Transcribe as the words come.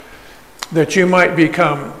that you might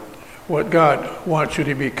become what God wants you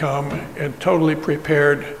to become and totally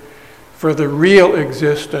prepared for the real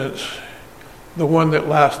existence, the one that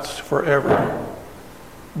lasts forever,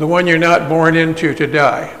 the one you're not born into to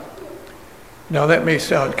die. Now that may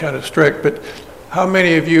sound kind of strict, but how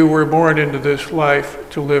many of you were born into this life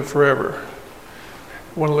to live forever?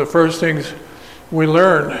 One of the first things we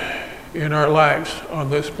learn in our lives on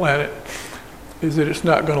this planet is that it's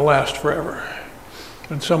not going to last forever.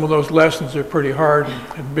 And some of those lessons are pretty hard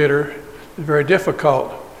and bitter and very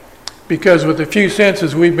difficult, because with the few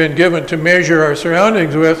senses we've been given to measure our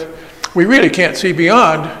surroundings with, we really can't see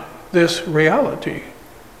beyond this reality.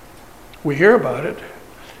 We hear about it,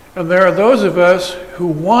 and there are those of us who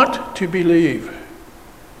want to believe.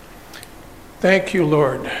 Thank you,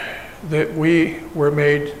 Lord, that we were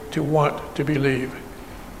made to want to believe,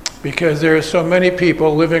 because there are so many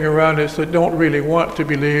people living around us that don't really want to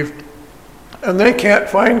believe, and they can't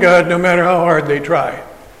find God no matter how hard they try.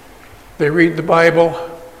 They read the Bible,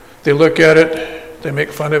 they look at it, they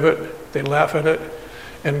make fun of it, they laugh at it,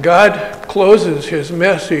 and God closes his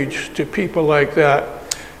message to people like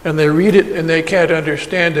that, and they read it and they can't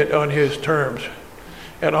understand it on his terms.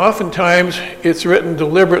 And oftentimes it's written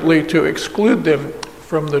deliberately to exclude them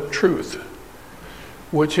from the truth,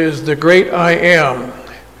 which is the great I am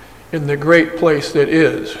in the great place that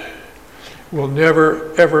is, will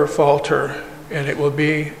never ever falter, and it will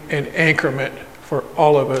be an anchorment for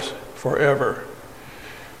all of us forever.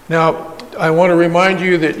 Now, I want to remind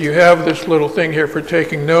you that you have this little thing here for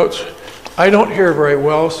taking notes. I don't hear very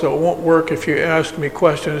well, so it won't work if you ask me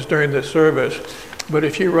questions during the service. But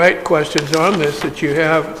if you write questions on this that you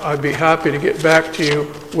have, I'd be happy to get back to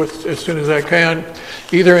you with as soon as I can,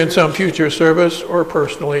 either in some future service or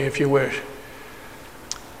personally if you wish.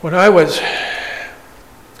 When I was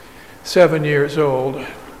 7 years old,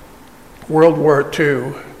 World War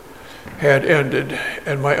II had ended,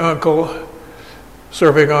 and my uncle,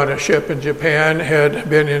 serving on a ship in Japan, had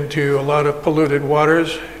been into a lot of polluted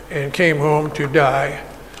waters and came home to die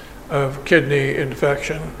of kidney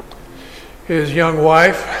infection. His young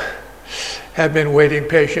wife had been waiting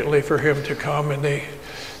patiently for him to come, and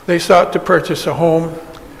they sought to purchase a home,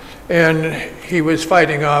 and he was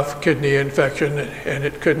fighting off kidney infection, and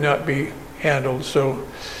it could not be handled, so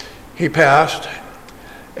he passed.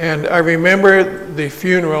 And I remember the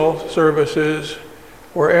funeral services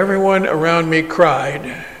where everyone around me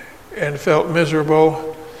cried and felt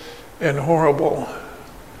miserable and horrible.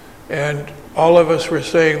 And all of us were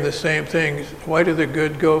saying the same thing: why do the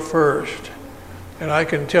good go first? And I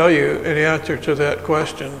can tell you an answer to that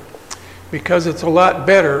question: because it's a lot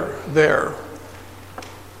better there.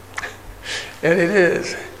 And it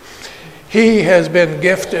is. He has been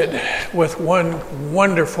gifted with one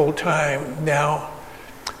wonderful time now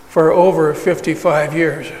for over 55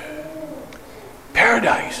 years.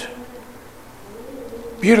 Paradise.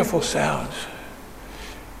 Beautiful sounds.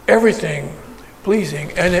 Everything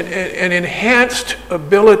pleasing. And an enhanced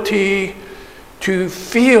ability to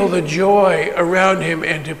feel the joy around him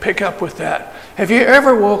and to pick up with that. Have you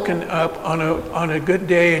ever woken up on a good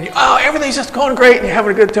day and everything's just going great and you're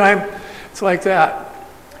having a good time? It's like that.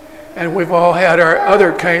 And we've all had our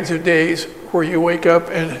other kinds of days where you wake up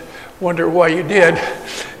and wonder why you did.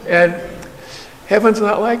 And heaven's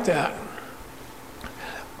not like that.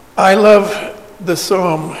 I love the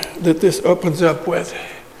psalm that this opens up with,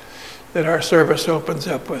 that our service opens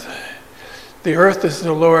up with. The earth is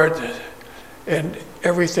the Lord and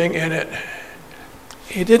everything in it.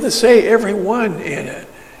 He didn't say everyone in it.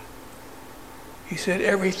 He said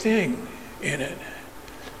everything in it.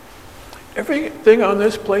 Everything on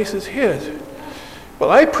this place is his.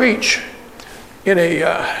 Well, I preach in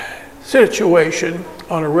a situation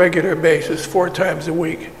on a regular basis 4 times a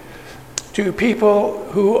week to people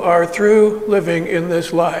who are through living in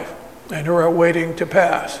this life and who are waiting to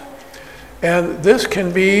pass. And this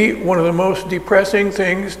can be one of the most depressing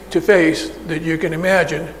things to face that you can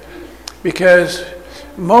imagine, because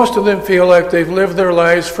most of them feel like they've lived their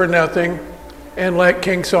lives for nothing, and like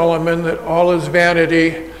King Solomon, that all is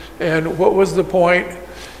vanity, and what was the point?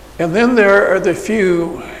 And then there are the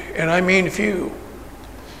few, and I mean few,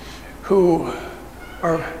 who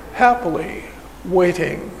are happily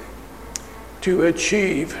waiting to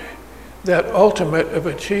achieve that ultimate of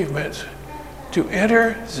achievements, to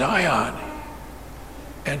enter Zion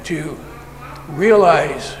and to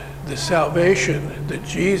realize the salvation that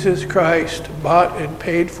Jesus Christ bought and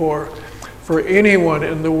paid for anyone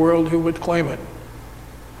in the world who would claim it.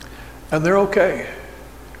 And they're okay.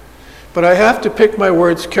 But I have to pick my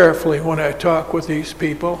words carefully when I talk with these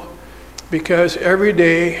people, because every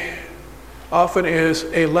day often is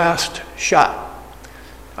a last shot.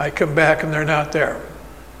 I come back and they're not there.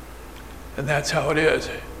 And that's how it is.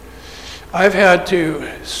 I've had to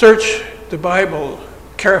search the Bible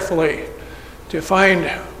carefully to find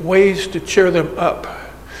ways to cheer them up.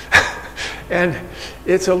 And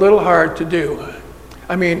it's a little hard to do.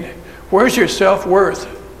 I mean, where's your self-worth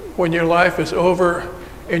when your life is over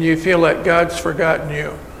and you feel like God's forgotten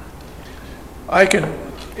you? I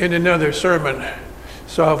can, in another sermon,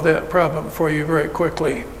 solve that problem for you very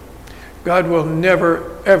quickly. God will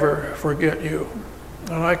never, ever forget you,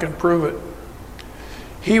 and I can prove it.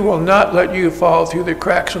 He will not let you fall through the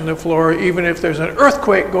cracks in the floor, even if there's an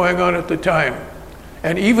earthquake going on at the time.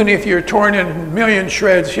 And even if you're torn in a million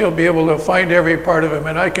shreds, he'll be able to find every part of him.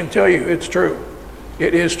 And I can tell you, it's true.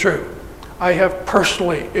 It is true. I have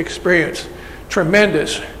personally experienced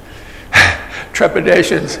tremendous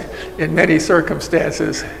trepidations in many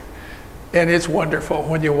circumstances. And it's wonderful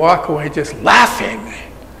when you walk away just laughing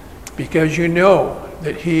because you know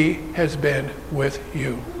that he has been with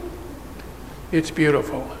you. It's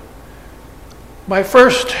beautiful. My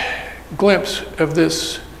first glimpse of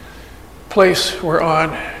this place we're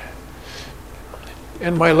on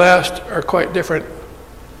and my last are quite different.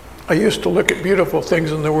 I used to look at beautiful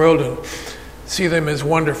things in the world and see them as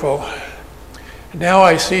wonderful. Now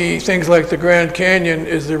I see things like the Grand Canyon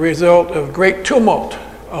as the result of great tumult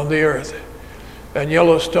on the earth, and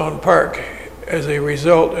Yellowstone Park as a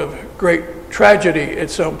result of great tragedy at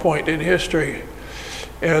some point in history,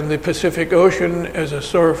 and the Pacific Ocean as a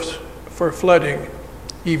source for flooding,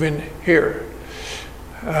 even here.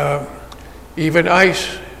 Even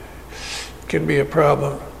ice can be a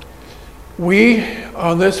problem. We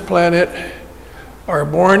on this planet are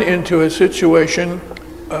born into a situation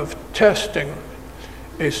of testing,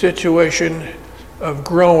 a situation of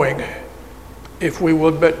growing, if we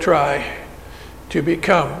will but try to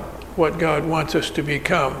become what God wants us to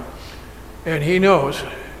become. And he knows,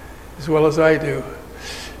 as well as I do,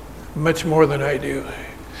 much more than I do,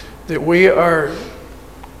 that we are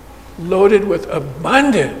loaded with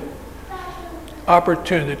abundant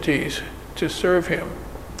opportunities to serve him,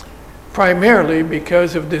 primarily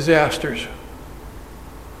because of disasters.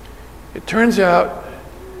 It turns out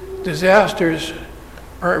disasters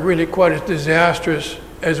aren't really quite as disastrous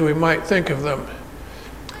as we might think of them.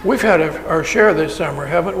 We've had our share this summer,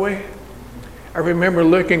 haven't we? I remember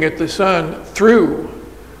looking at the sun through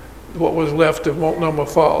what was left of Multnomah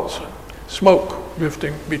Falls, smoke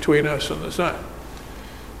drifting between us and the sun.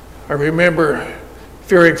 I remember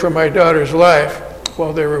fearing for my daughter's life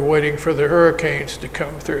while they were waiting for the hurricanes to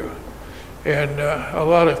come through. And a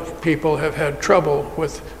lot of people have had trouble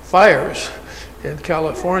with fires in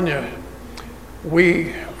California.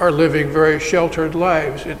 We are living very sheltered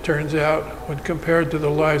lives, it turns out, when compared to the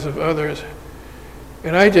lives of others.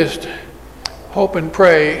 And I just hope and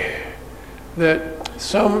pray that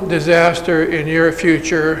some disaster in your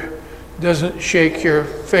future doesn't shake your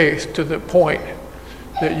faith to the point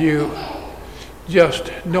that you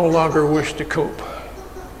just no longer wish to cope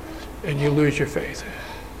and you lose your faith.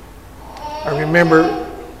 I remember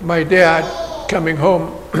my dad coming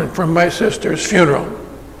home from my sister's funeral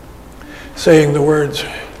saying the words,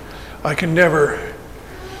 "I can never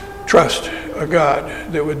trust a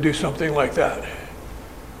God that would do something like that."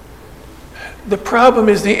 The problem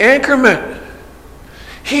is the anchorment.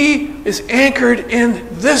 He is anchored in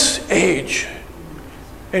this age,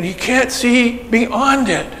 and he can't see beyond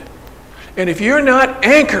it. And if you're not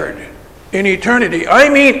anchored in eternity, I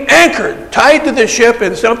mean anchored, tied to the ship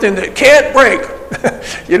in something that can't break,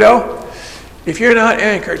 you know, if you're not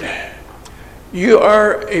anchored, you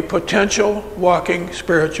are a potential walking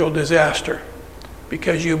spiritual disaster,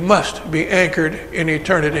 because you must be anchored in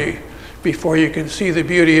eternity before you can see the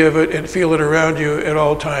beauty of it and feel it around you at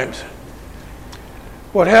all times.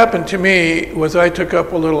 What happened to me was I took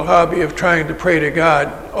up a little hobby of trying to pray to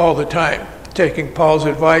God all the time, taking Paul's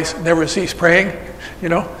advice, never cease praying, you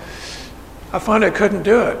know. I found I couldn't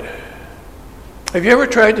do it. Have you ever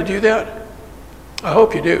tried to do that? I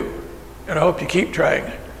hope you do, and I hope you keep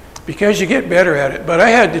trying, because you get better at it. But I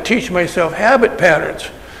had to teach myself habit patterns,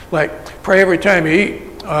 like pray every time you eat,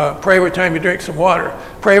 pray every time you drink some water,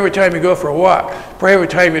 pray every time you go for a walk, pray every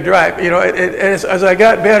time you drive. You know, as I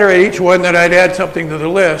got better at each one, then I'd add something to the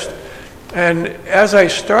list. And as I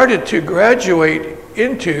started to graduate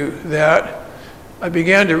into that, I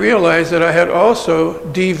began to realize that I had also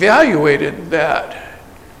devaluated that.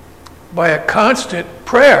 By a constant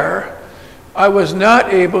prayer, I was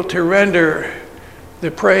not able to render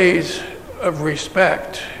the praise of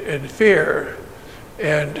respect and fear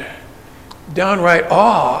and downright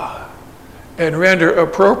awe, and render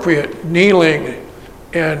appropriate kneeling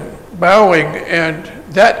and bowing and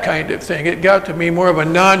that kind of thing. It got to be more of a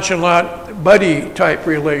nonchalant buddy type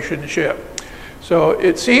relationship. So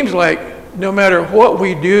it seems like no matter what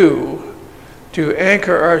we do to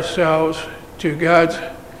anchor ourselves to God's,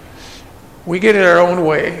 we get it our own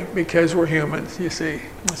way because we're humans, you see.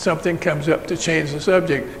 Something comes up to change the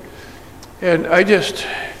subject. And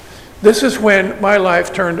this is when my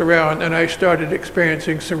life turned around and I started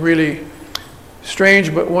experiencing some really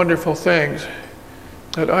strange but wonderful things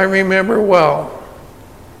that I remember well,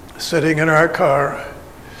 sitting in our car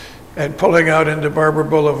and pulling out into Barber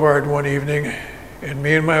Boulevard one evening, and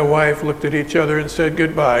me and my wife looked at each other and said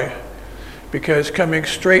goodbye, because coming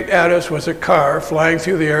straight at us was a car flying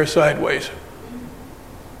through the air sideways.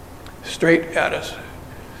 Straight at us.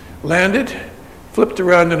 Landed, flipped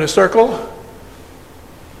around in a circle.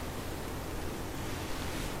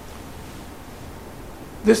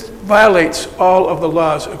 This violates all of the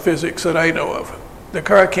laws of physics that I know of. The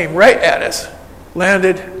car came right at us,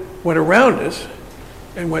 landed, went around us,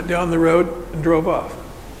 and went down the road and drove off.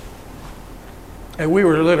 And we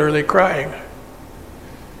were literally crying.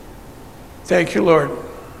 Thank you, Lord,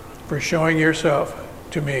 for showing yourself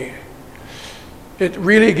to me. It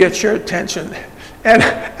really gets your attention. And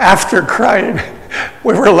after crying,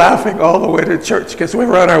 we were laughing all the way to church because we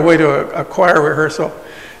were on our way to a choir rehearsal.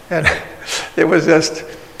 And it was just,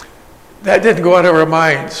 that didn't go out of our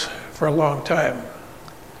minds for a long time.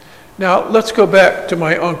 Now, let's go back to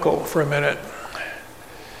my uncle for a minute.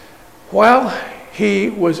 While he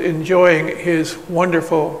was enjoying his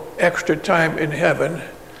wonderful extra time in heaven,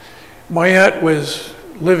 my aunt was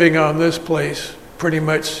living on this place pretty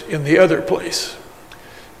much in the other place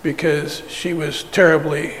because she was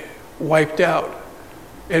terribly wiped out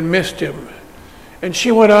and missed him. And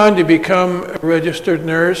she went on to become a registered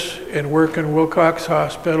nurse and work in Wilcox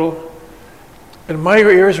Hospital. And my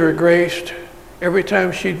ears were graced every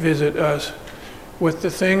time she'd visit us with the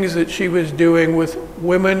things that she was doing with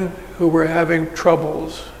women who were having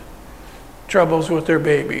troubles with their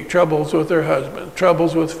baby, troubles with their husband,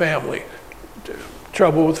 troubles with family,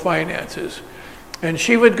 trouble with finances. And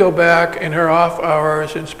she would go back in her off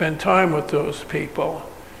hours and spend time with those people.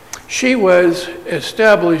 She was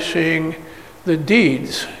establishing the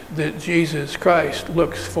deeds that Jesus Christ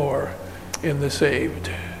looks for in the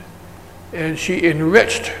saved. And she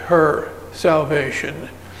enriched her salvation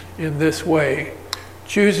in this way,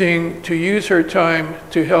 choosing to use her time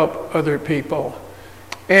to help other people,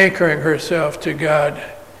 anchoring herself to God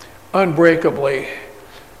unbreakably.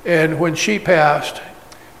 And when she passed,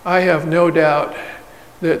 I have no doubt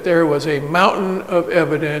that there was a mountain of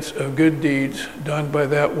evidence of good deeds done by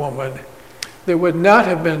that woman that would not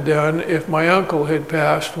have been done if my uncle had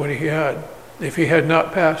passed when he had. If he had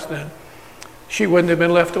not passed then, she wouldn't have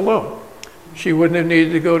been left alone. She wouldn't have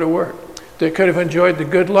needed to go to work. They could have enjoyed the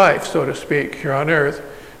good life, so to speak, here on earth,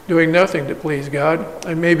 doing nothing to please God,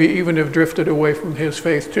 and maybe even have drifted away from his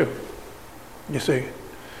faith too. You see,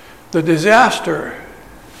 the disaster,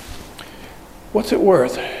 what's it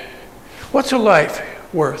worth? What's a life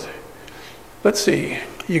worth? Let's see,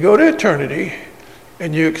 you go to eternity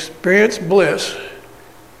and you experience bliss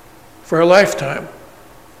for a lifetime,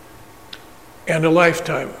 and a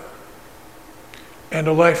lifetime, and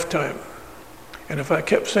a lifetime. And if I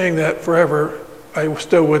kept saying that forever, I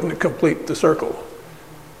still wouldn't complete the circle.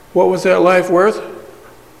 What was that life worth?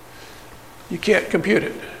 You can't compute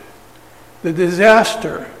it. The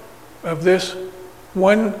disaster of this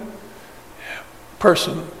one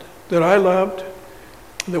person that I loved,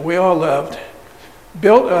 that we all loved,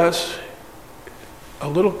 built us a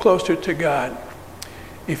little closer to God.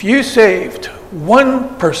 If you saved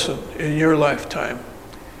one person in your lifetime,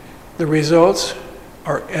 the results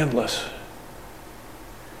are endless.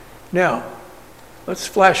 Now, let's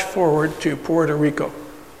flash forward to Puerto Rico.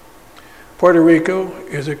 Puerto Rico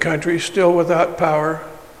is a country still without power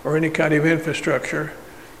or any kind of infrastructure,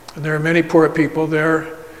 and there are many poor people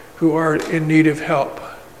there who are in need of help.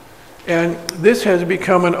 And this has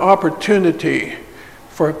become an opportunity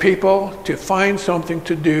for people to find something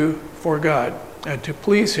to do for God and to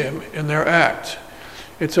please Him in their acts.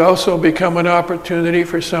 It's also become an opportunity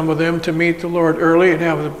for some of them to meet the Lord early and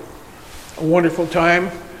have a wonderful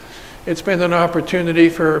time. It's been an opportunity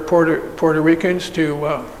for Puerto Ricans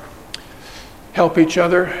to help each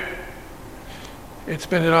other. It's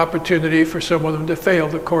been an opportunity for some of them to fail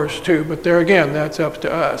the course too, but there again, that's up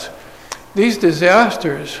to us. These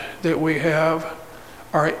disasters that we have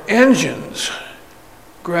are engines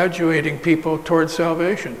graduating people towards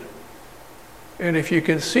salvation. And if you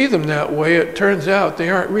can see them that way, it turns out they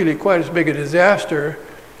aren't really quite as big a disaster.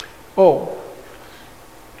 Oh,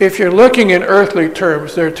 if you're looking in earthly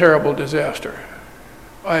terms, they're a terrible disaster.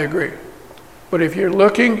 I agree. But if you're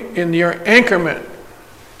looking in your anchorment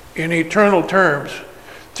in eternal terms,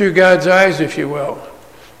 through God's eyes, if you will,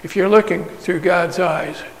 if you're looking through God's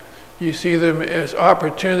eyes, you see them as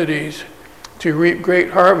opportunities to reap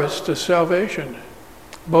great harvests of salvation,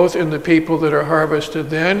 both in the people that are harvested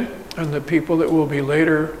then and the people that will be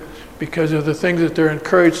later, because of the things that they're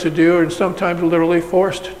encouraged to do and sometimes literally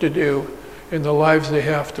forced to do in the lives they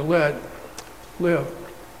have to live.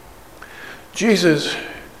 Jesus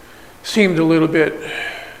seemed a little bit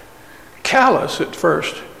callous at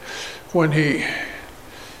first when he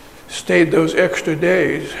stayed those extra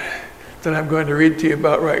days that I'm going to read to you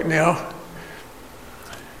about right now.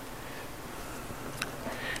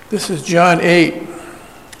 This is John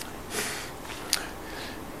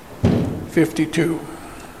 8:52.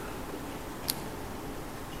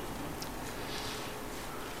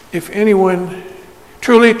 If anyone,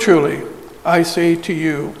 truly, truly, I say to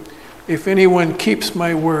you, if anyone keeps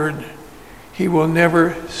my word, he will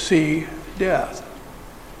never see death.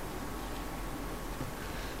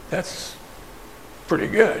 That's pretty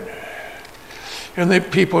good. And the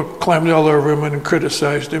people climbed all over him and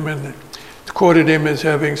criticized him and quoted him as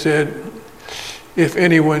having said, if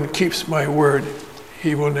anyone keeps my word,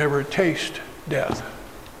 he will never taste death.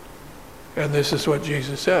 And this is what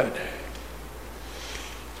Jesus said.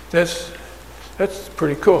 That's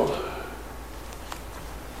pretty cool.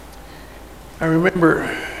 I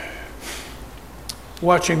remember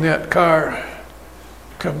watching that car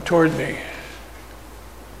come toward me.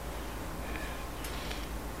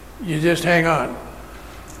 You just hang on.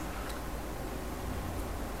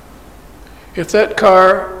 If that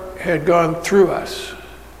car had gone through us,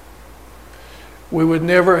 we would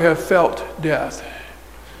never have felt death.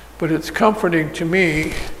 But it's comforting to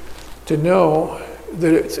me to know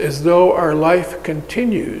that it's as though our life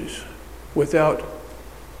continues without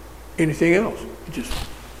anything else.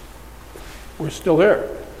 We're still there,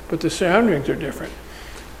 but the surroundings are different.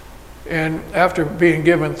 And after being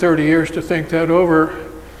given 30 years to think that over,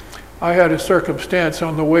 I had a circumstance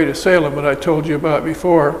on the way to Salem that I told you about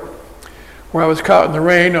before, where I was caught in the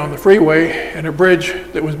rain on the freeway, and a bridge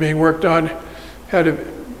that was being worked on had a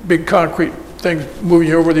big concrete thing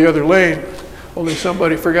moving over the other lane, only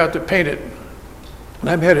somebody forgot to paint it. And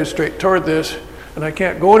I'm headed straight toward this, and I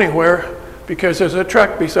can't go anywhere because there's a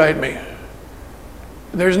truck beside me.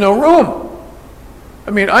 There's no room.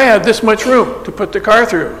 I mean, I had this much room to put the car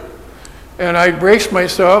through. And I braced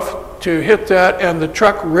myself to hit that and the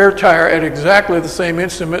truck rear tire at exactly the same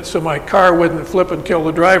instant so my car wouldn't flip and kill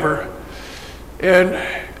the driver. And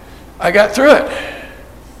I got through it.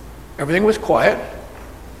 Everything was quiet.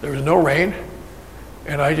 There was no rain.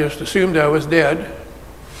 And I just assumed I was dead.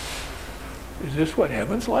 Is this what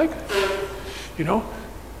heaven's like? You know?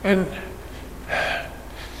 And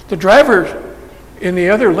the driver in the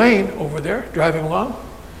other lane over there, driving along,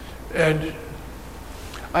 and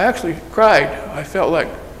I actually cried. I felt like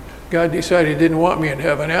God decided he didn't want me in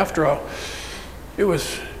heaven after all.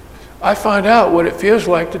 I found out what it feels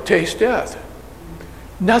like to taste death.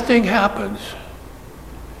 Nothing happens.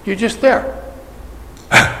 You're just there.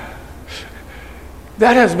 That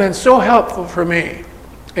has been so helpful for me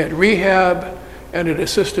at rehab and at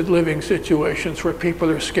assisted living situations where people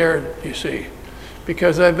are scared, you see,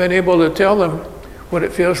 because I've been able to tell them what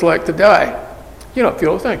it feels like to die. You don't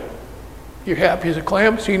feel a thing. You're happy as a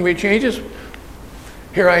clam, scenery changes.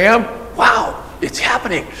 Here I am. Wow, it's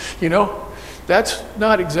happening. You know, that's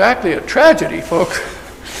not exactly a tragedy, folks.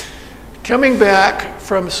 Coming back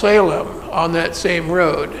from Salem on that same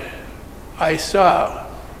road, I saw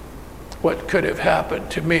what could have happened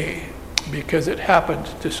to me because it happened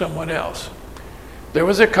to someone else. There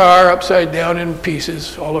was a car upside down in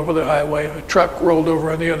pieces all over the highway. A truck rolled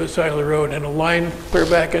over on the other side of the road and a line clear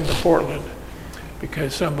back into Portland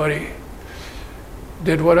because somebody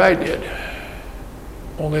did what I did,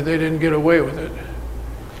 only they didn't get away with it.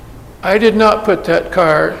 I did not put that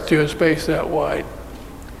car through a space that wide.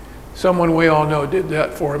 Someone we all know did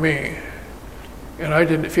that for me, and I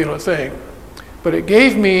didn't feel a thing. But it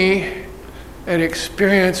gave me an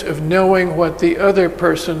experience of knowing what the other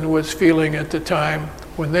person was feeling at the time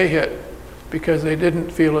when they hit, because they didn't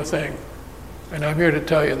feel a thing. And I'm here to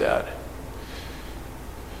tell you that.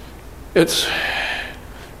 It's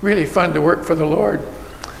really fun to work for the Lord.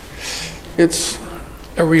 It's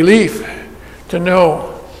a relief to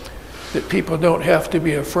know that people don't have to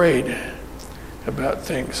be afraid about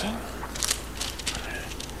things.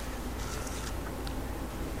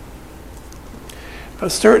 A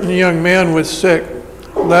certain young man was sick,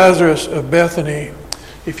 Lazarus of Bethany.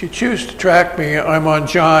 If you choose to track me, I'm on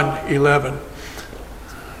John 11.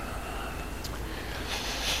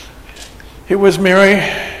 It was Mary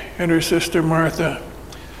and her sister Martha.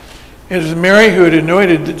 It was Mary who had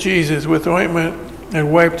anointed Jesus with ointment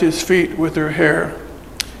and wiped his feet with her hair,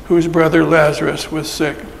 whose brother Lazarus was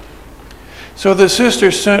sick. So the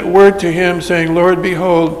sisters sent word to him, saying, Lord,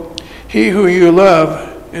 behold, he who you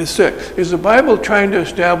love is sick. Is the Bible trying to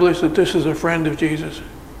establish that this is a friend of Jesus?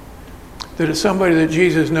 That it's somebody that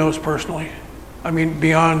Jesus knows personally? I mean,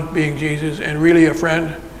 beyond being Jesus, and really a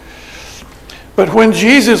friend? But when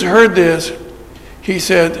Jesus heard this, he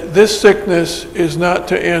said, this sickness is not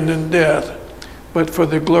to end in death, but for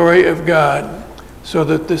the glory of God, so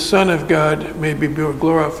that the Son of God may be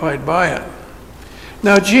glorified by it.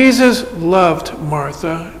 Now Jesus loved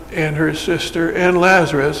Martha and her sister and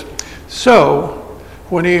Lazarus, so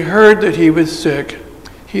when he heard that he was sick,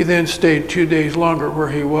 he then stayed 2 days longer where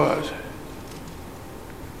he was.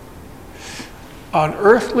 On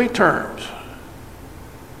earthly terms,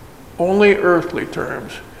 only earthly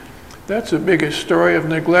terms, that's the biggest story of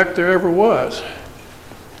neglect there ever was.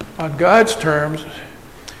 On God's terms,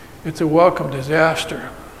 it's a welcome disaster,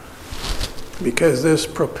 because this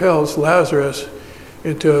propels Lazarus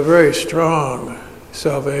into a very strong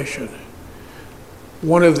salvation.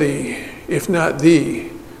 One of the, if not the,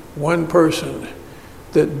 one person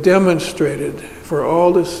that demonstrated for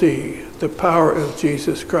all to see the power of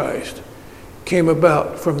Jesus Christ came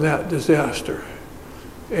about from that disaster.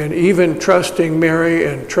 And even trusting Mary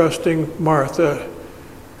and trusting Martha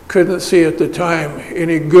couldn't see at the time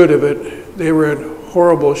any good of it. They were in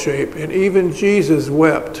horrible shape. And even Jesus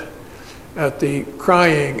wept at the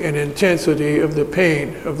crying and intensity of the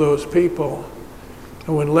pain of those people.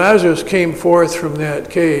 And when Lazarus came forth from that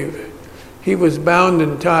cave, he was bound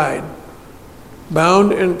and tied,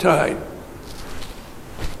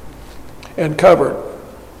 and covered,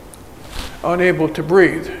 unable to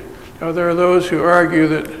breathe. Now, there are those who argue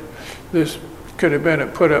that this could have been a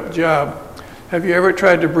put-up job. Have you ever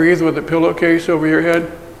tried to breathe with a pillowcase over your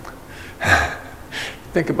head?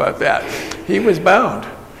 Think about that. He was bound.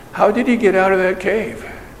 How did he get out of that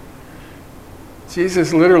cave?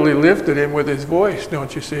 Jesus literally lifted him with his voice,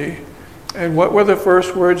 don't you see? And what were the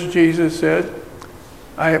first words Jesus said?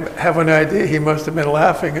 I have an idea he must have been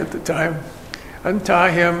laughing at the time.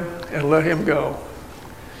 Untie him and let him go.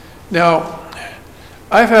 Now,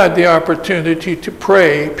 I've had the opportunity to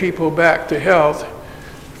pray people back to health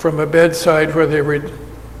from a bedside where they were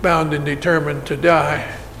bound and determined to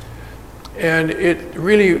die. And it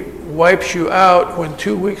really wipes you out when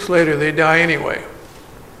 2 weeks later they die anyway,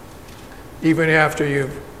 even after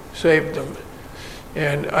you've saved them.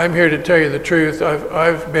 And I'm here to tell you the truth.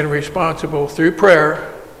 I've been responsible through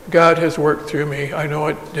prayer. God has worked through me. I know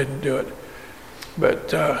it didn't do it.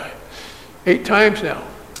 But 8 times now,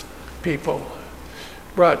 people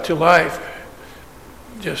brought to life,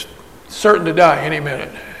 just certain to die any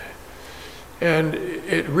minute. And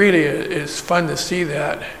it really is fun to see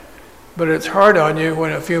that. But it's hard on you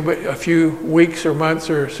when a few weeks or months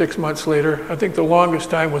or 6 months later, I think the longest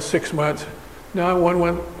time was 6 months. No,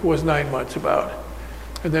 one was 9 months about.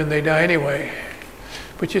 And then they die anyway.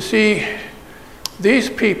 But you see, these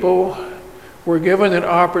people were given an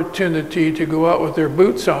opportunity to go out with their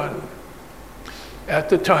boots on at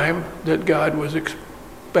the time that God was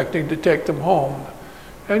expecting to take them home,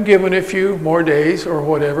 and given a few more days or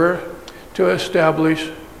whatever to establish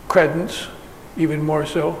credence, even more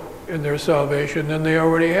so, in their salvation than they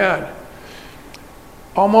already had.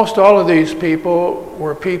 Almost all of these people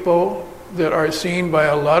were people that are seen by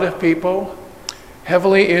a lot of people,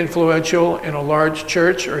 heavily influential in a large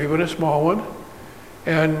church or even a small one,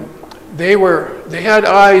 and they had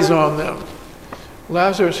eyes on them.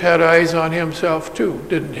 Lazarus had eyes on himself too,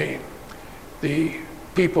 didn't he? The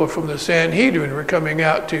people from the Sanhedrin were coming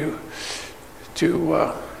out to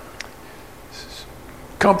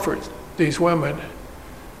comfort these women.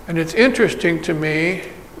 And it's interesting to me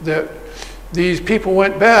that these people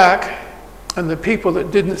went back, and the people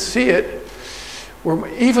that didn't see it were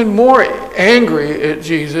even more angry at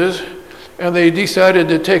Jesus, and they decided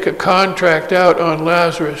to take a contract out on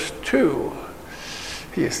Lazarus too,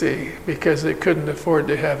 you see, because they couldn't afford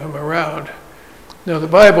to have him around. Now, the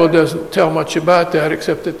Bible doesn't tell much about that,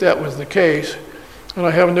 except that that was the case. And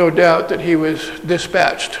I have no doubt that he was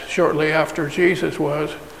dispatched shortly after Jesus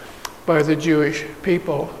was by the Jewish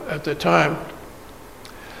people at the time.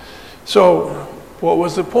 So, what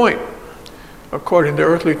was the point? According to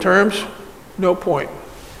earthly terms, no point.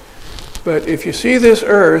 But if you see this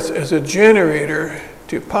earth as a generator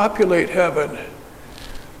to populate heaven,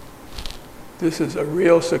 this is a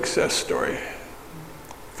real success story.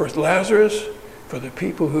 For Lazarus, for the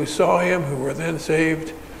people who saw him, who were then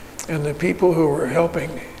saved, and the people who were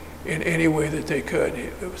helping in any way that they could.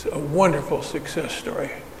 It was a wonderful success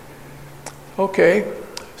story. Okay,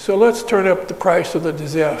 so let's turn up the price of the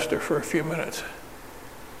disaster for a few minutes.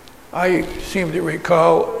 I seem to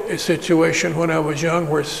recall a situation when I was young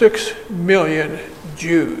where 6 million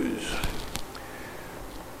Jews,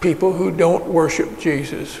 people who don't worship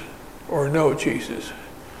Jesus or know Jesus,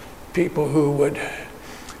 people who would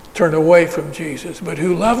turn away from Jesus, but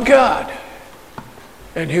who loved God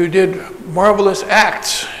and who did marvelous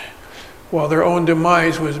acts while their own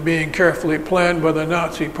demise was being carefully planned by the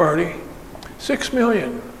Nazi Party. 6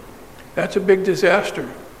 million. That's a big disaster.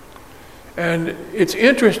 And it's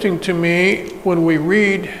interesting to me when we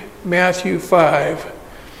read Matthew 5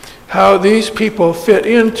 how these people fit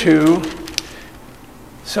into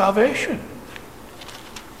salvation.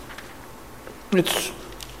 It's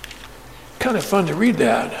kind of fun to read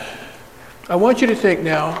that. I want you to think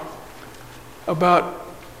now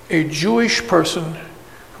about a Jewish person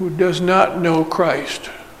who does not know Christ.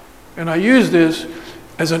 And I use this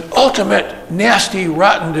as an ultimate nasty,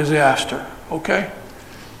 rotten disaster, okay?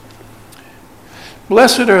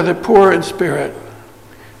 Blessed are the poor in spirit,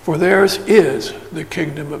 for theirs is the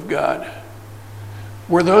kingdom of God.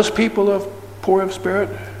 Were those people poor of spirit?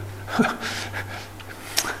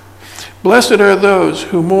 Blessed are those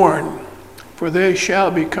who mourn, for they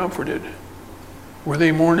shall be comforted. Were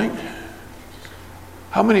they mourning?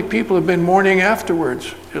 How many people have been mourning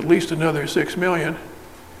afterwards? At least another 6 million.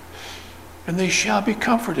 And they shall be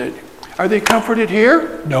comforted. Are they comforted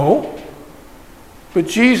here? No. But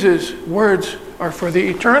Jesus' words are for the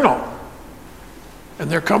eternal, and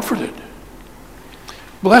they're comforted.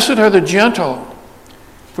 Blessed are the gentle,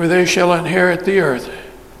 for they shall inherit the earth.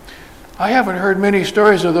 I haven't heard many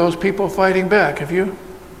stories of those people fighting back, have you?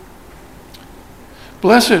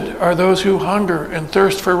 Blessed are those who hunger and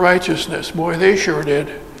thirst for righteousness. Boy, they sure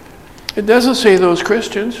did. It doesn't say those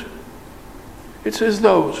Christians. It says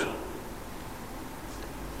those.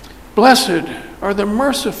 Blessed are the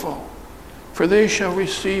merciful, for they shall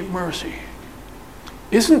receive mercy.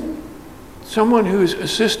 Isn't someone who's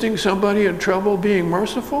assisting somebody in trouble being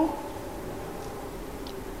merciful?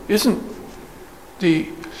 Isn't the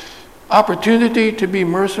opportunity to be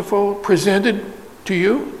merciful presented to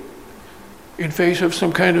you in face of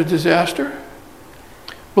some kind of disaster?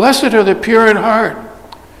 Blessed are the pure in heart,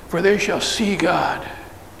 for they shall see God.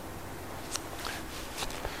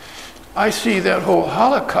 I see that whole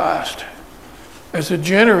Holocaust as a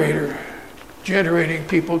generator, generating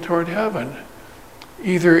people toward heaven,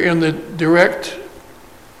 either in the direct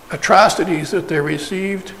atrocities that they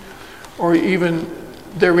received or even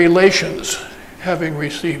their relations having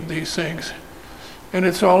received these things. And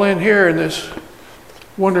it's all in here in this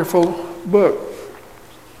wonderful book.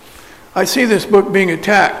 I see this book being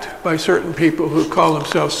attacked by certain people who call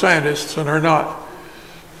themselves scientists and are not.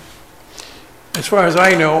 As far as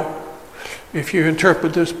I know, if you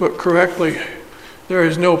interpret this book correctly, there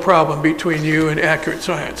is no problem between you and accurate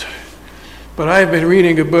science. But I've been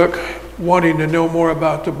reading a book wanting to know more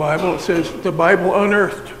about the Bible. It says, The Bible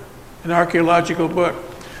Unearthed, an archaeological book.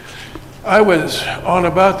 I was on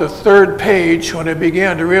about the 3rd page when I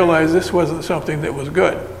began to realize this wasn't something that was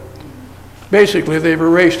good. Basically, they've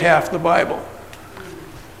erased half the Bible.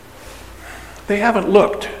 They haven't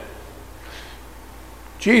looked.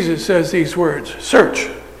 Jesus says these words, search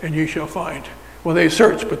and you shall find. Well, they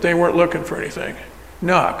searched, but they weren't looking for anything.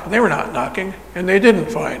 Knock. They were not knocking, and they didn't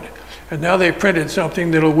find. And now they printed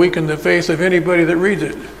something that'll weaken the faith of anybody that reads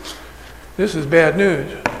it. This is bad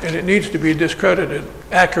news, and it needs to be discredited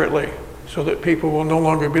accurately so that people will no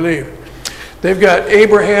longer believe. They've got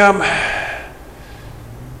Abraham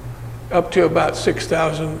up to about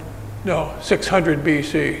 600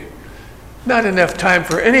 BC. Not enough time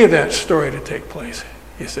for any of that story to take place,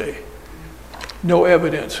 you see. No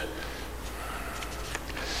evidence.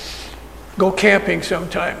 Go camping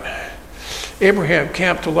sometime. Abraham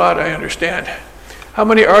camped a lot, I understand. How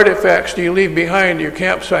many artifacts do you leave behind your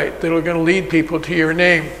campsite that are going to lead people to your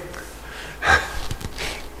name?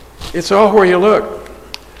 It's all where you look.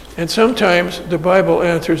 And sometimes the Bible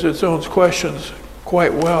answers its own questions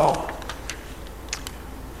quite well.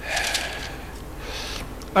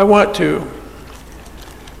 I want to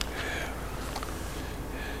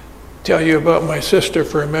tell you about my sister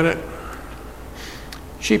for a minute.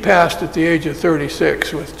 She passed at the age of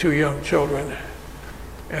 36 with 2 young children.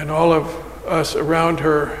 And all of us around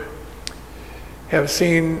her have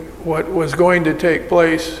seen what was going to take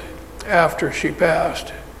place after she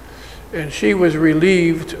passed. And she was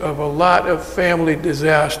relieved of a lot of family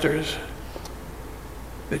disasters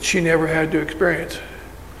that she never had to experience.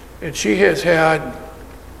 And she has had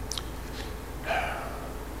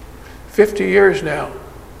 50 years now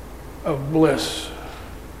of bliss.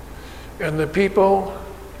 And the people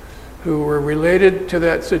who were related to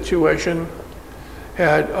that situation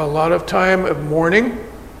had a lot of time of mourning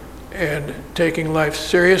and taking life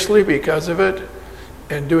seriously because of it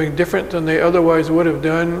and doing different than they otherwise would have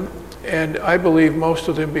done. And I believe most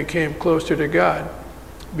of them became closer to God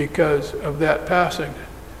because of that passing.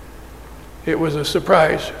 It was a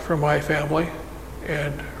surprise for my family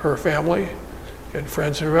and her family and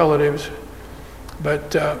friends and relatives.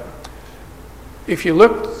 But if you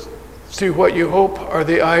look through what you hope are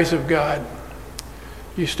the eyes of God,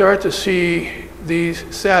 you start to see these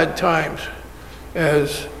sad times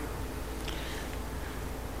as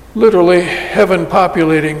literally heaven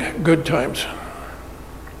populating good times.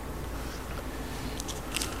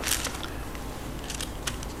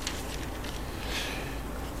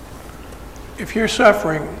 If you're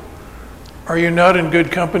suffering, are you not in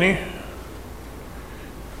good company?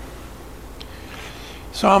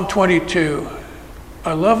 Psalm 22.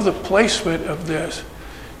 I love the placement of this.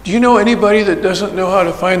 Do you know anybody that doesn't know how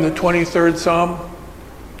to find the 23rd Psalm?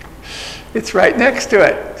 It's right next to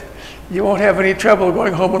it. You won't have any trouble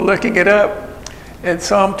going home and looking it up. And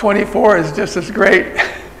Psalm 24 is just as great.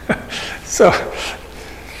 So,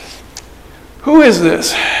 who is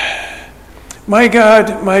this? My God,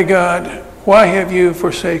 why have you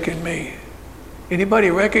forsaken me? Anybody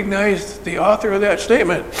recognize the author of that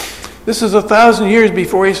statement? This is 1,000 years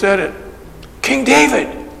before he said it. King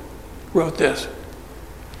David wrote this.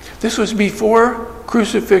 This was before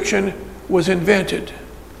crucifixion was invented.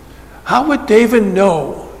 How would David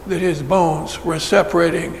know that his bones were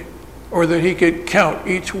separating, or that he could count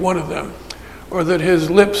each one of them, or that his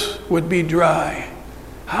lips would be dry?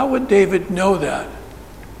 How would David know that?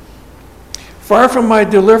 Far from my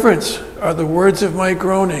deliverance are the words of my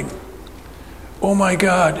groaning. Oh my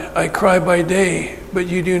God, I cry by day, but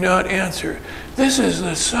you do not answer. This is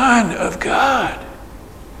the Son of God.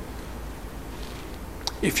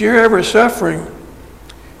 If you're ever suffering,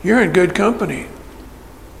 you're in good company.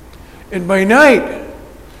 And by night,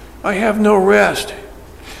 I have no rest.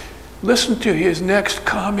 Listen to his next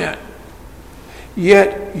comment.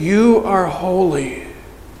 Yet you are holy.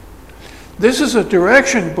 This is a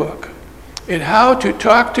direction book in how to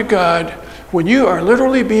talk to God when you are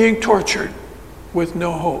literally being tortured with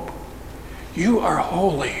no hope. You are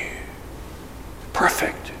holy,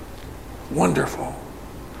 perfect, wonderful.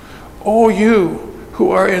 O you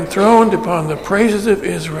who are enthroned upon the praises of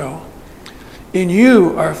Israel, in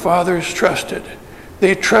you our fathers trusted.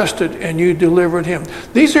 They trusted and you delivered him.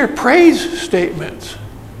 These are praise statements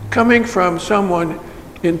coming from someone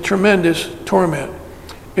in tremendous torment.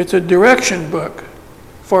 It's a direction book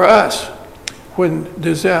for us when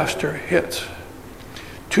disaster hits.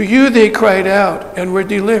 To you they cried out and were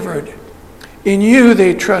delivered. In you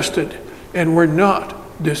they trusted and were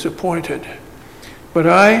not disappointed. But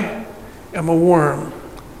I am a worm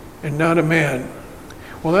and not a man.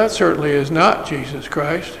 Well, that certainly is not Jesus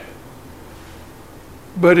Christ.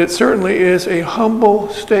 But it certainly is a humble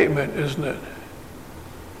statement, isn't it?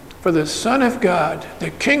 For the Son of God,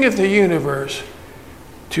 the King of the universe,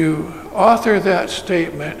 to author that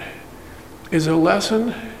statement is a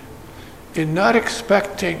lesson in not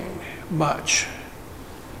expecting much.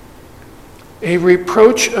 A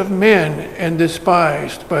reproach of men and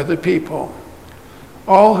despised by the people.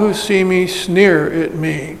 All who see me sneer at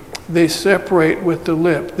me. They separate with the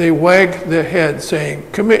lip. They wag the head,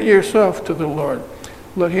 saying, commit yourself to the Lord.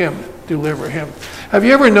 Let him deliver him. Have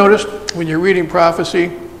you ever noticed when you're reading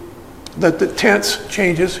prophecy that the tense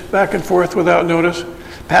changes back and forth without notice?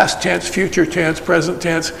 Past tense, future tense, present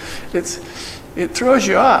tense. It throws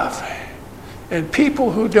you off. And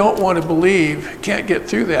people who don't want to believe can't get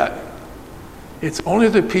through that. It's only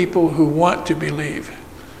the people who want to believe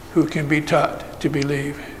who can be taught to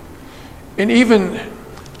believe. And even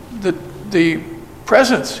the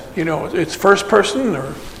presence, it's first person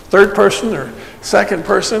or third person or second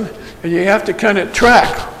person, and you have to kind of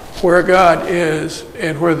track where God is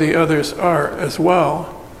and where the others are as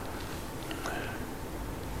well.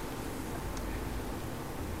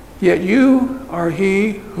 Yet you are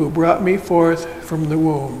he who brought me forth from the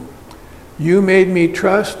womb. You made me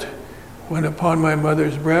trust when upon my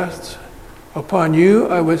mother's breasts. Upon you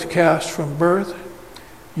I was cast from birth.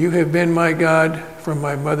 You have been my God from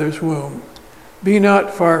my mother's womb. Be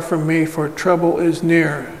not far from me, for trouble is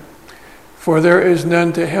near, for there is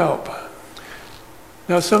none to help.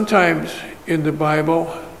 Now sometimes in the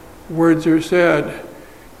Bible, words are said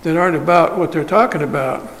that aren't about what they're talking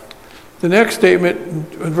about. The next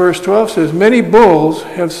statement in verse 12 says, many bulls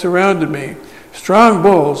have surrounded me. Strong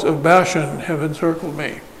bulls of Bashan have encircled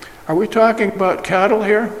me. Are we talking about cattle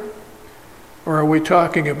here? Or are we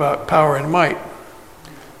talking about power and might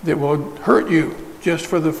that will hurt you just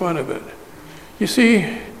for the fun of it? You see,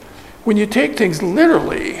 when you take things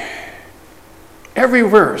literally, every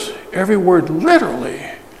verse, every word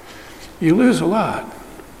literally, you lose a lot.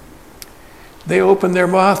 They open their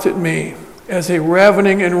mouth at me as a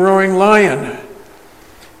ravening and roaring lion.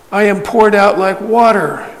 I am poured out like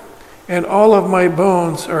water, and all of my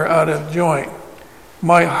bones are out of joint.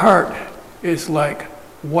 My heart is like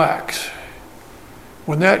wax.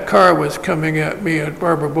 When that car was coming at me at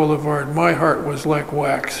Barber Boulevard, my heart was like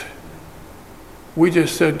wax. We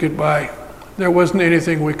just said goodbye. There wasn't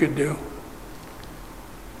anything we could do.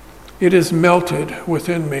 It is melted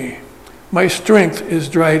within me. My strength is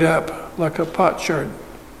dried up like a potsherd.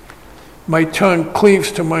 My tongue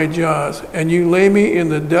cleaves to my jaws, and you lay me in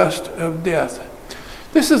the dust of death.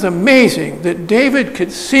 This is amazing that David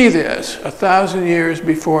could see this 1,000 years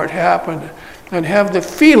before it happened and have the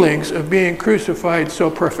feelings of being crucified so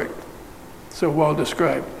perfect, so well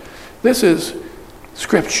described. This is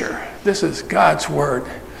Scripture. This is God's Word.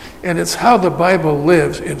 And it's how the Bible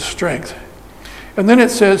lives in strength. And then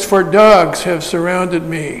it says, for dogs have surrounded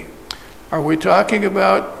me. Are we talking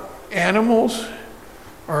about animals,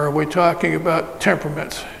 or are we talking about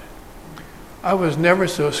temperaments? I was never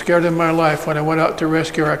so scared in my life when I went out to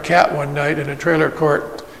rescue our cat one night in a trailer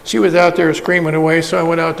court. She was out there screaming away, so I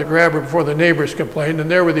went out to grab her before the neighbors complained, and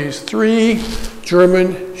there were these 3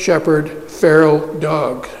 German Shepherd feral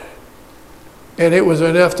dogs. And it was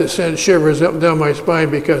enough to send shivers up and down my spine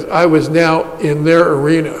because I was now in their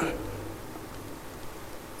arena.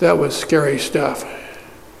 That was scary stuff.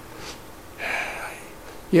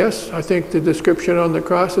 Yes, I think the description on the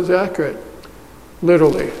cross is accurate.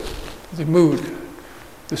 Literally, the mood,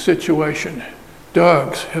 the situation.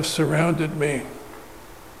 Dogs have surrounded me.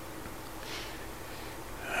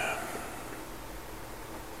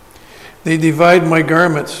 They divide my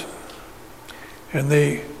garments, and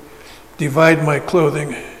they divide my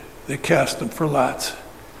clothing. They cast them for lots.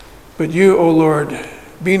 But you, O Lord,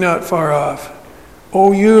 be not far off.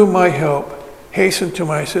 O you, my help, hasten to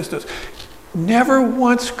my assistance. Never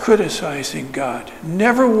once criticizing God,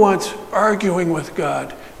 never once arguing with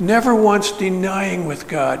God, never once denying with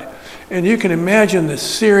God. And you can imagine the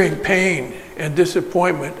searing pain and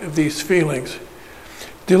disappointment of these feelings.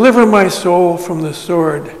 Deliver my soul from the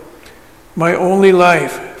sword, my only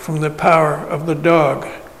life from the power of the dog.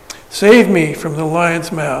 Save me from the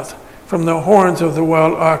lion's mouth, from the horns of the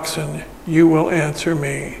wild oxen. You will answer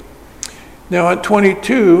me. Now at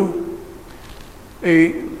 22,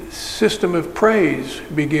 a system of praise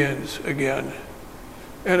begins again.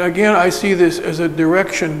 And again, I see this as a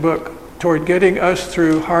direction book toward getting us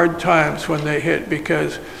through hard times when they hit,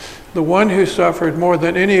 because the one who suffered more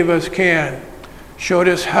than any of us can showed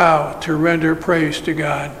us how to render praise to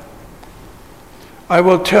God. I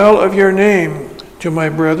will tell of your name to my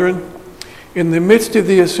brethren. In the midst of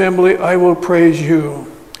the assembly, I will praise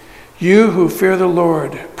you. You who fear the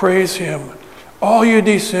Lord, praise him. All you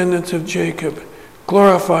descendants of Jacob,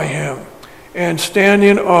 glorify him, and stand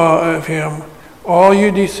in awe of him, all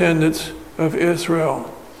you descendants of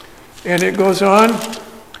Israel. And it goes on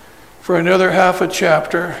for another half a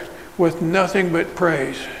chapter with nothing but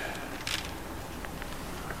praise.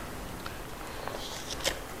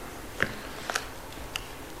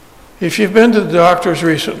 If you've been to the doctors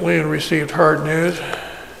recently and received hard news,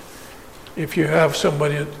 if you have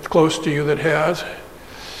somebody close to you that has,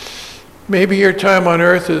 maybe your time on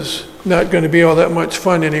earth is not going to be all that much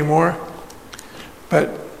fun anymore. But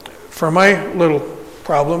for my little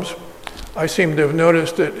problems, I seem to have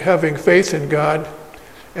noticed that having faith in God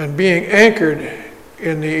and being anchored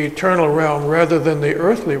in the eternal realm rather than the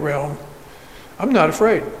earthly realm, I'm not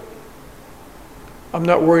afraid. I'm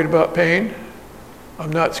not worried about pain.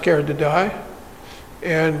 I'm not scared to die.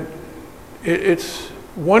 And it's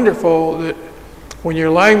wonderful that when you're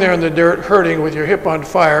lying there in the dirt hurting with your hip on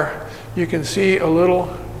fire, you can see a little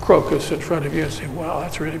crocus in front of you and say, wow,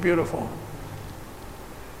 that's really beautiful.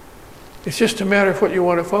 It's just a matter of what you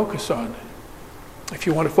want to focus on. If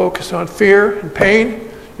you want to focus on fear and pain,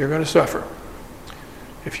 you're going to suffer.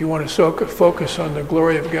 If you want to focus on the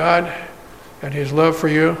glory of God and his love for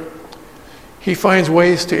you, he finds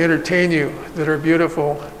ways to entertain you that are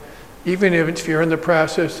beautiful, even if you're in the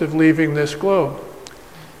process of leaving this globe.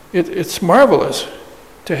 It's marvelous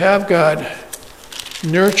to have God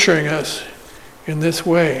nurturing us in this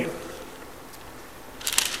way.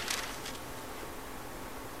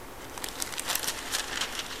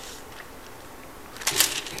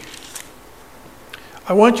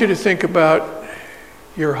 I want you to think about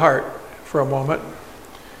your heart for a moment.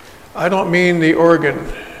 I don't mean the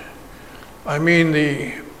organ. I mean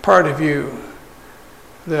the part of you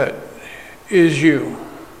that is you,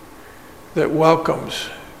 that welcomes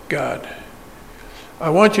God. I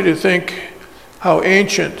want you to think how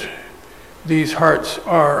ancient these hearts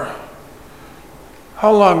are.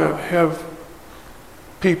 How long have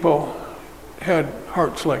people had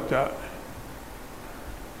hearts like that?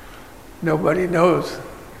 Nobody knows,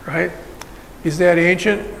 right? Is that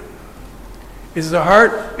ancient? Is the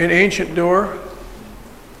heart an ancient door?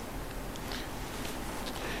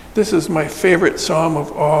 This is my favorite psalm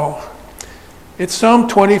of all. It's Psalm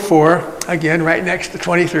 24, again, right next to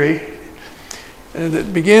 23. And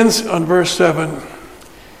it begins on verse 7.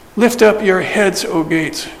 Lift up your heads, O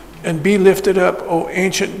gates, and be lifted up, O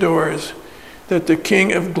ancient doors, that the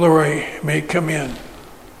King of glory may come in.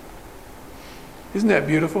 Isn't that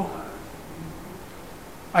beautiful?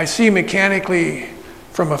 I see mechanically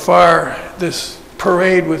from afar this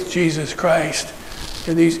parade with Jesus Christ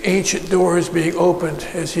and these ancient doors being opened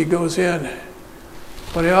as he goes in.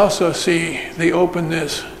 But I also see the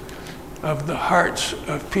openness of the hearts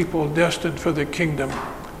of people destined for the kingdom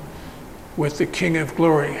with the King of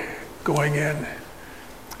glory going in.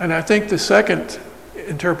 And I think the second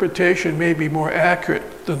interpretation may be more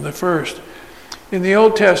accurate than the first. In the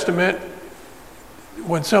Old Testament,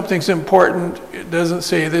 when something's important, it doesn't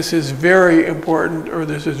say this is very important or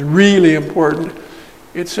this is really important.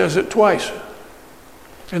 It says it twice.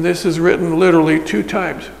 And this is written literally 2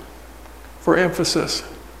 times for emphasis.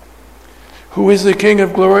 Who is the King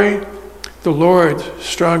of glory? The Lord,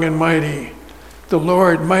 strong and mighty. The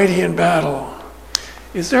Lord, mighty in battle.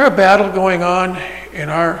 Is there a battle going on in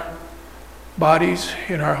our bodies,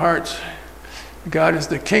 in our hearts? God is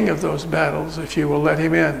the King of those battles if you will let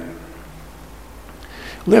him in.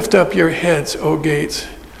 Lift up your heads, O gates,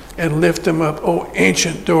 and lift them up, O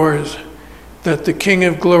ancient doors, that the King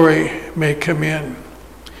of glory may come in.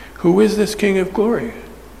 Who is this King of glory?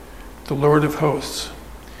 The Lord of hosts.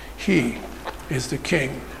 He is the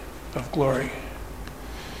King of glory.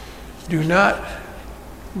 Do not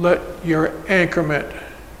let your anchorment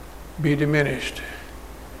be diminished.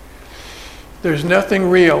 There's nothing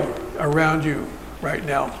real around you right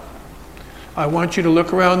now. I want you to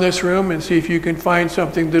look around this room and see if you can find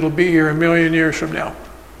something that'll be here 1,000,000 years from now.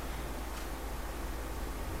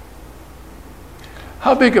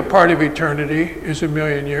 How big a part of eternity is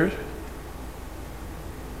 1,000,000 years?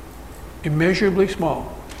 Immeasurably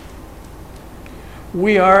small.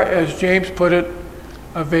 We are, as James put it,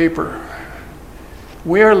 a vapor.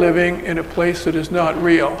 We are living in a place that is not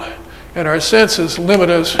real, and our senses limit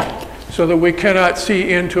us so that we cannot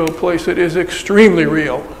see into a place that is extremely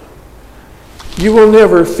real. You will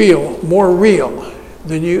never feel more real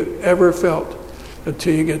than you ever felt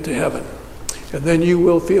until you get to heaven. And then you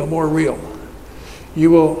will feel more real.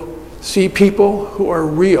 You will see people who are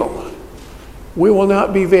real. We will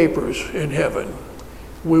not be vapors in heaven.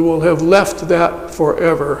 We will have left that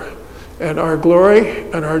forever. And our glory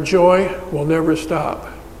and our joy will never stop.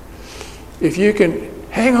 If you can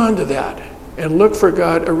hang on to that and look for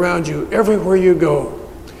God around you everywhere you go,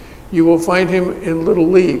 you will find him in little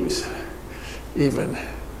leaves. Even.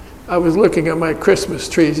 I was looking at my Christmas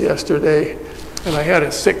trees yesterday, and I had a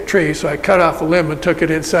sick tree, so I cut off a limb and took it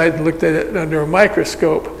inside and looked at it under a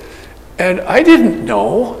microscope. And I didn't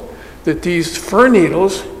know that these fir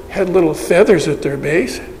needles had little feathers at their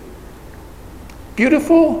base.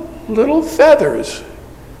 Beautiful little feathers,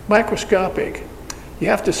 microscopic. You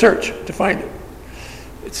have to search to find it.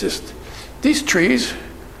 It's just, these trees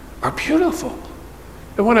are beautiful.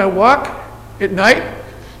 And when I walk at night,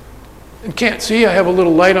 and can't see, I have a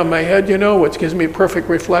little light on my head, which gives me a perfect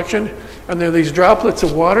reflection. And there are these droplets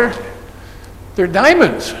of water. They're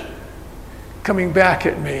diamonds coming back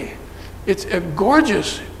at me. It's a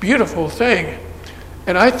gorgeous, beautiful thing.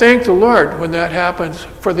 And I thank the Lord when that happens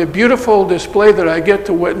for the beautiful display that I get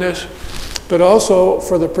to witness, but also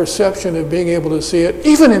for the perception of being able to see it,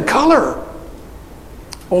 even in color.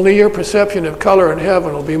 Only your perception of color in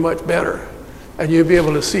heaven will be much better. And you'll be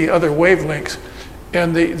able to see other wavelengths.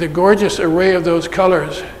 And the gorgeous array of those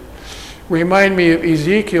colors remind me of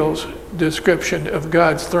Ezekiel's description of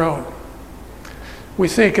God's throne. We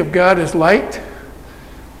think of God as light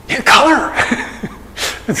in color.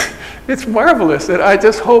 It's marvelous. And I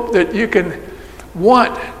just hope that you can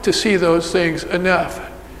want to see those things enough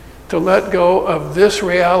to let go of this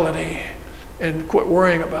reality and quit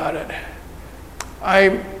worrying about it.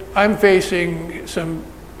 I'm facing some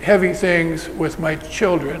heavy things with my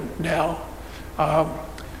children now.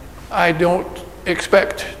 I don't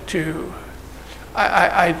expect to,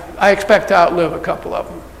 I expect to outlive a couple of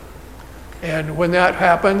them. And when that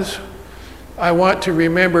happens, I want to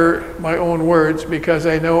remember my own words because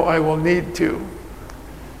I know I will need to.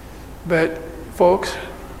 But folks,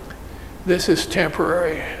 This is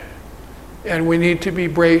temporary, and we need to be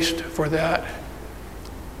braced for that.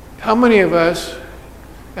 How many of us,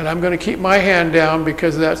 and I'm going to keep my hand down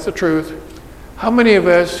because that's the truth, how many of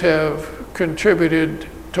us have contributed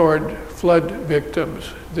toward flood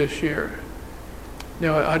victims this year?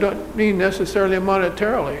 Now, I don't mean necessarily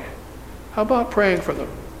monetarily. How about praying for them?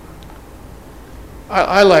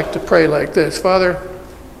 I like to pray like this. Father,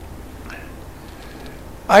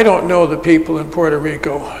 I don't know the people in Puerto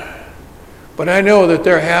Rico, but I know that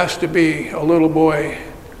there has to be a little boy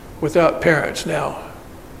without parents now.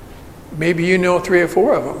 Maybe you know 3 or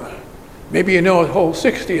 4 of them. Maybe you know a whole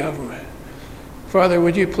 60 of them. Father,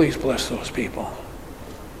 would you please bless those people?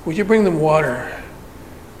 Would you bring them water?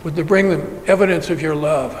 Would you bring them evidence of your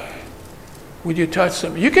love? Would you touch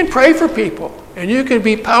them? You can pray for people, and you can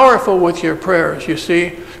be powerful with your prayers, you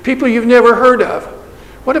see. People you've never heard of.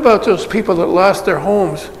 What about those people that lost their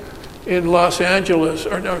homes in Los Angeles,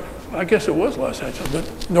 or no, I guess it was Los Angeles,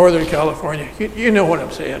 but Northern California? You know what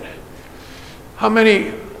I'm saying. How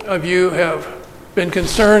many of you have been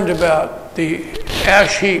concerned about the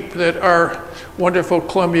ash heap that our wonderful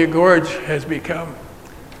Columbia Gorge has become?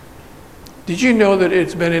 Did you know that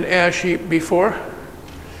it's been an ash heap before?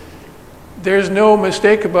 There's no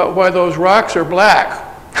mistake about why those rocks are black.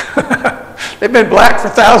 They've been black for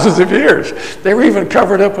thousands of years. They were even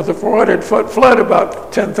covered up with a 400-foot flood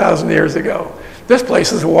about 10,000 years ago. This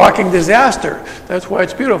place is a walking disaster. That's why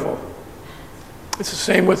it's beautiful. It's the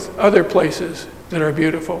same with other places that are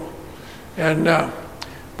beautiful. And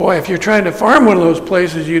boy, if you're trying to farm one of those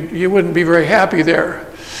places, you wouldn't be very happy there.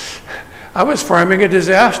 I was farming a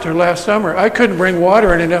disaster last summer. I couldn't bring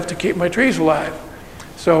water in enough to keep my trees alive.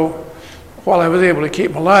 So while I was able to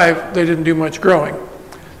keep them alive, they didn't do much growing.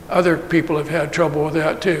 Other people have had trouble with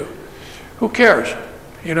that too. Who cares?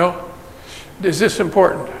 You know? Is this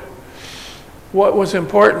important? What was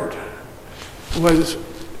important was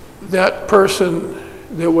that person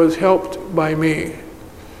that was helped by me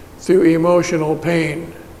through emotional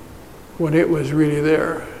pain when it was really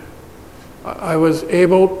there. I was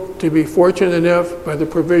able to be fortunate enough by the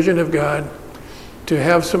provision of God to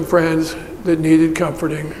have some friends that needed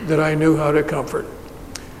comforting that I knew how to comfort.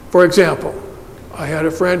 For example, I had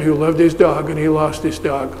a friend who loved his dog and he lost his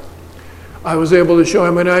dog. I was able to show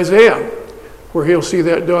him in Isaiah where he'll see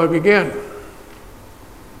that dog again.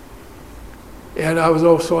 And I was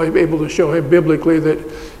also able to show him biblically that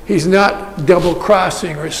he's not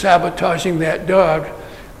double-crossing or sabotaging that dog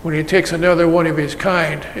when he takes another one of his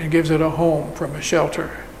kind and gives it a home from a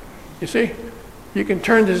shelter. You see, you can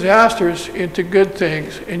turn disasters into good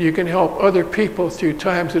things, and you can help other people through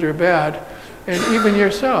times that are bad, and even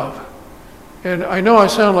yourself. And I know I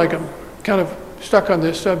sound like I'm kind of stuck on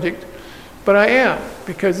this subject, but I am,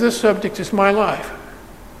 because this subject is my life.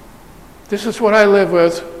 This is what I live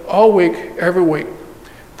with all week, every week,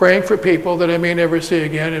 praying for people that I may never see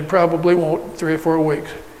again and probably won't 3 or 4 weeks.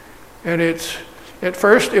 And at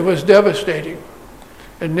first it was devastating,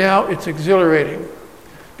 and now it's exhilarating,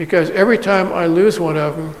 because every time I lose one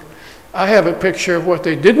of them, I have a picture of what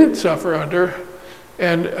they didn't suffer under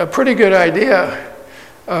and a pretty good idea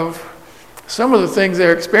of some of the things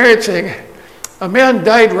they're experiencing. A man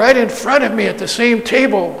died right in front of me at the same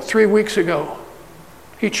table 3 weeks ago.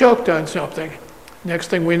 He choked on something. Next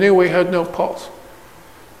thing we knew, we had no pulse.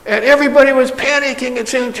 And everybody was panicking and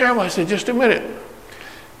saying, terrible. I said, just a minute.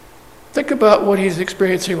 Think about what he's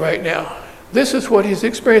experiencing right now. This is what he's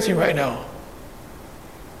experiencing right now.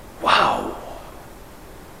 Wow.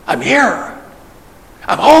 I'm here.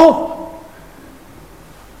 I'm home.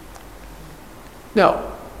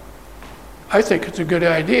 Now, I think it's a good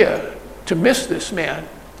idea to miss this man,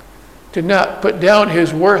 to not put down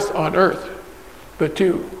his worth on earth, but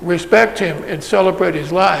to respect him and celebrate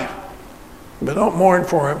his life. But don't mourn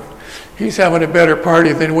for him. He's having a better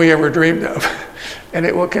party than we ever dreamed of. And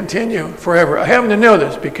it will continue forever. I happen to know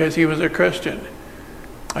this because he was a Christian.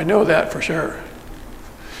 I know that for sure.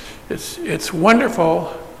 It's wonderful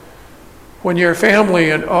when your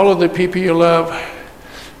family and all of the people you love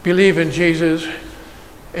believe in Jesus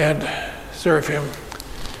and serve him.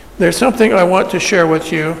 There's something I want to share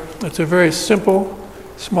with you. It's a very simple,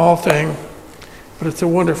 small thing, but it's a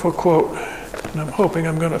wonderful quote. And I'm hoping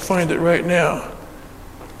I'm going to find it right now.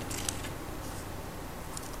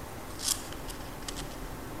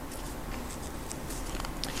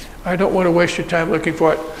 I don't want to waste your time looking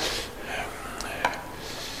for it.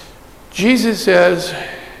 Jesus says,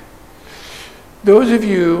 those of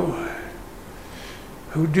you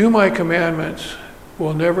who do my commandments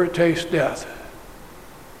will never taste death.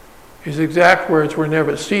 His exact words were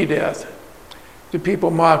never see death. The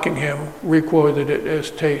people mocking him requoted it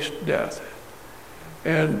as taste death.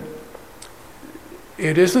 And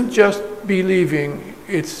It isn't just believing,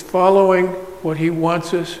 it's following what he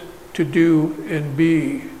wants us to do and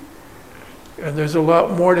be. And there's a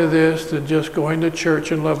lot more to this than just going to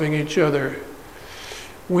church and loving each other.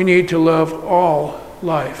 We need to love all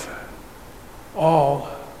life. All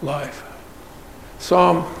life.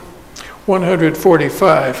 Psalm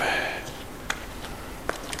 145.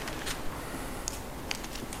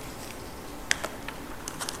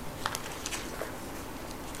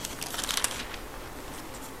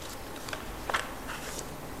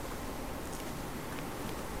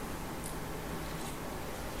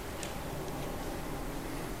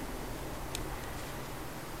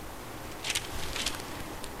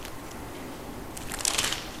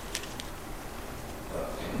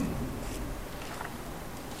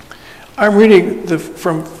 I'm reading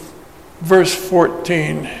from verse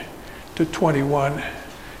 14 to 21,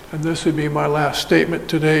 and this would be my last statement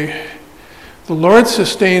today. The Lord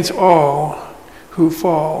sustains all who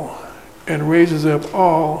fall and raises up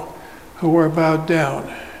all who are bowed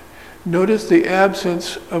down. Notice the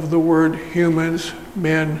absence of the word humans,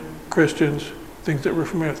 men, Christians, things that we're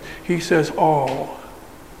familiar with. He says all.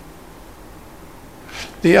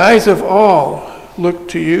 The eyes of all look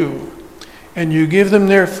to you, and you give them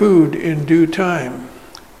their food in due time.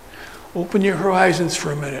 Open your horizons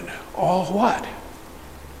for a minute. All what?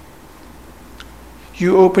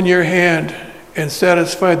 You open your hand and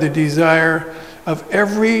satisfy the desire of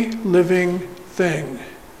every living thing.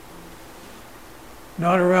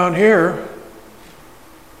 Not around here.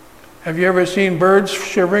 Have you ever seen birds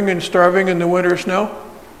shivering and starving in the winter snow?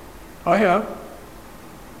 I have.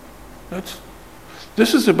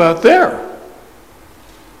 This is about there.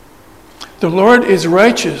 The Lord is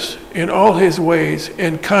righteous in all his ways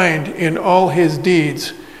and kind in all his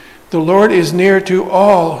deeds. The Lord is near to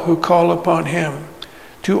all who call upon him,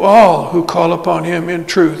 to all who call upon him in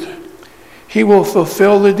truth. He will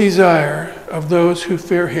fulfill the desire of those who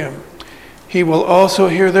fear him. He will also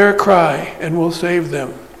hear their cry and will save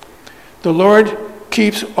them. The Lord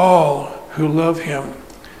keeps all who love him,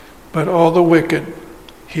 but all the wicked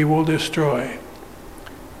he will destroy.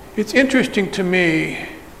 It's interesting to me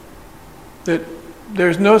that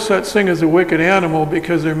there's no such thing as a wicked animal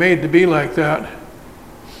because they're made to be like that.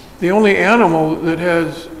 The only animal that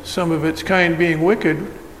has some of its kind being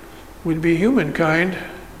wicked would be humankind.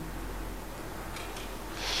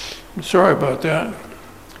 I'm sorry about that.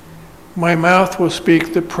 My mouth will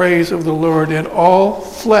speak the praise of the Lord, and all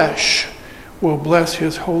flesh will bless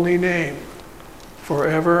his holy name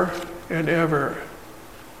forever and ever.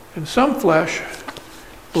 And some flesh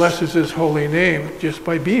blesses his holy name just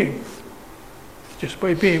by being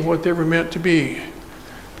what they were meant to be.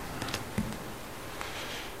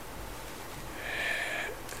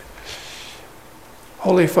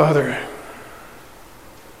 Holy Father,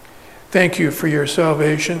 thank you for your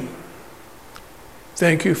salvation.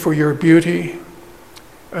 Thank you for your beauty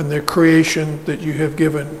and the creation that you have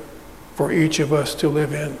given for each of us to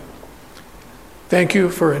live in. Thank you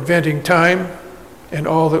for inventing time and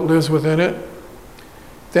all that lives within it.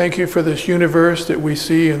 Thank you for this universe that we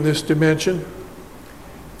see in this dimension.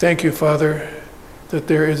 Thank you, Father, that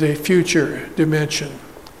there is a future dimension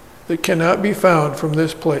that cannot be found from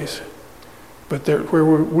this place, but that where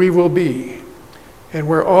we will be and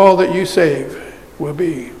where all that you save will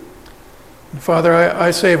be. And Father, I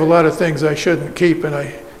save a lot of things I shouldn't keep, and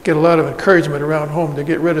I get a lot of encouragement around home to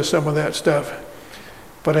get rid of some of that stuff.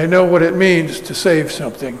 But I know what it means to save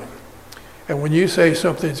something. And when you say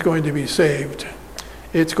something's going to be saved,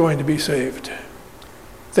 it's going to be saved.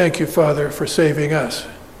 Thank you, Father, for saving us.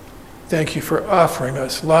 Thank you for offering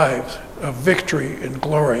us lives of victory and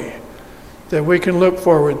glory that we can look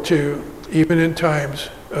forward to even in times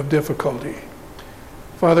of difficulty.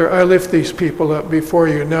 Father, I lift these people up before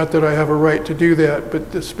you, not that I have a right to do that,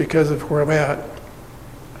 but it's because of where I'm at.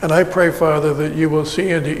 And I pray, Father, that you will see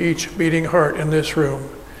into each beating heart in this room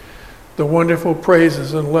the wonderful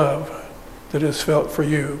praises and love that is felt for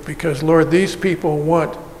you. Because, Lord, these people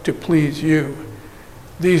want to please you.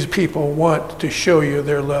 These people want to show you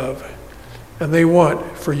their love. And they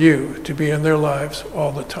want for you to be in their lives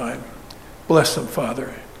all the time. Bless them,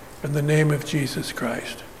 Father, in the name of Jesus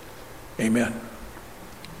Christ. Amen.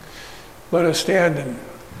 Let us stand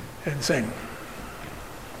and sing.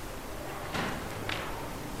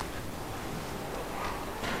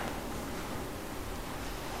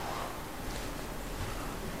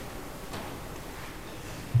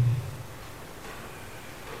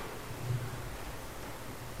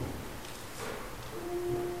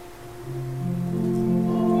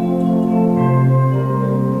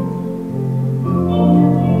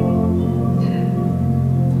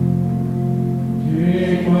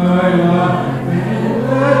 Take my life and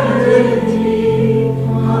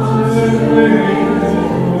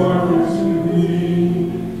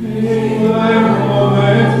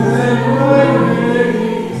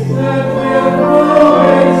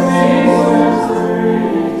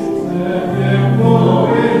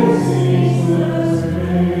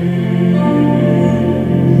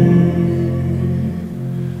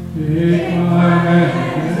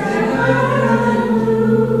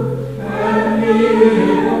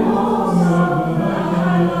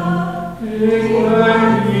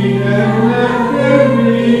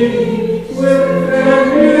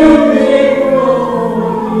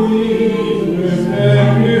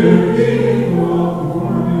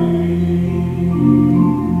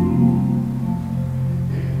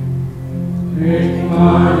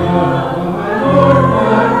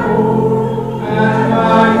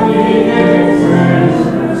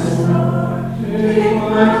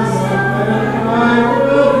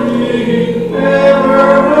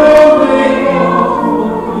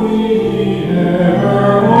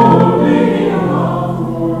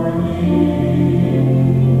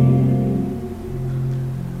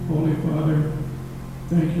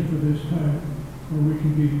where we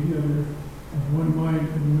can be together of one mind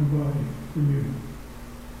and one body for you.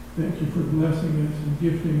 Thank you for blessing us and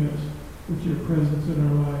gifting us with your presence in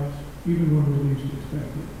our lives, even when we least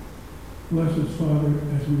expect it. Bless us, Father,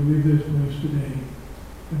 as we leave this place today,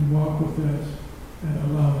 and walk with us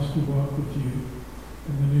and allow us to walk with you.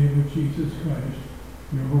 In the name of Jesus Christ,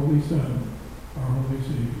 your Holy Son, our Holy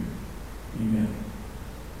Savior. Amen.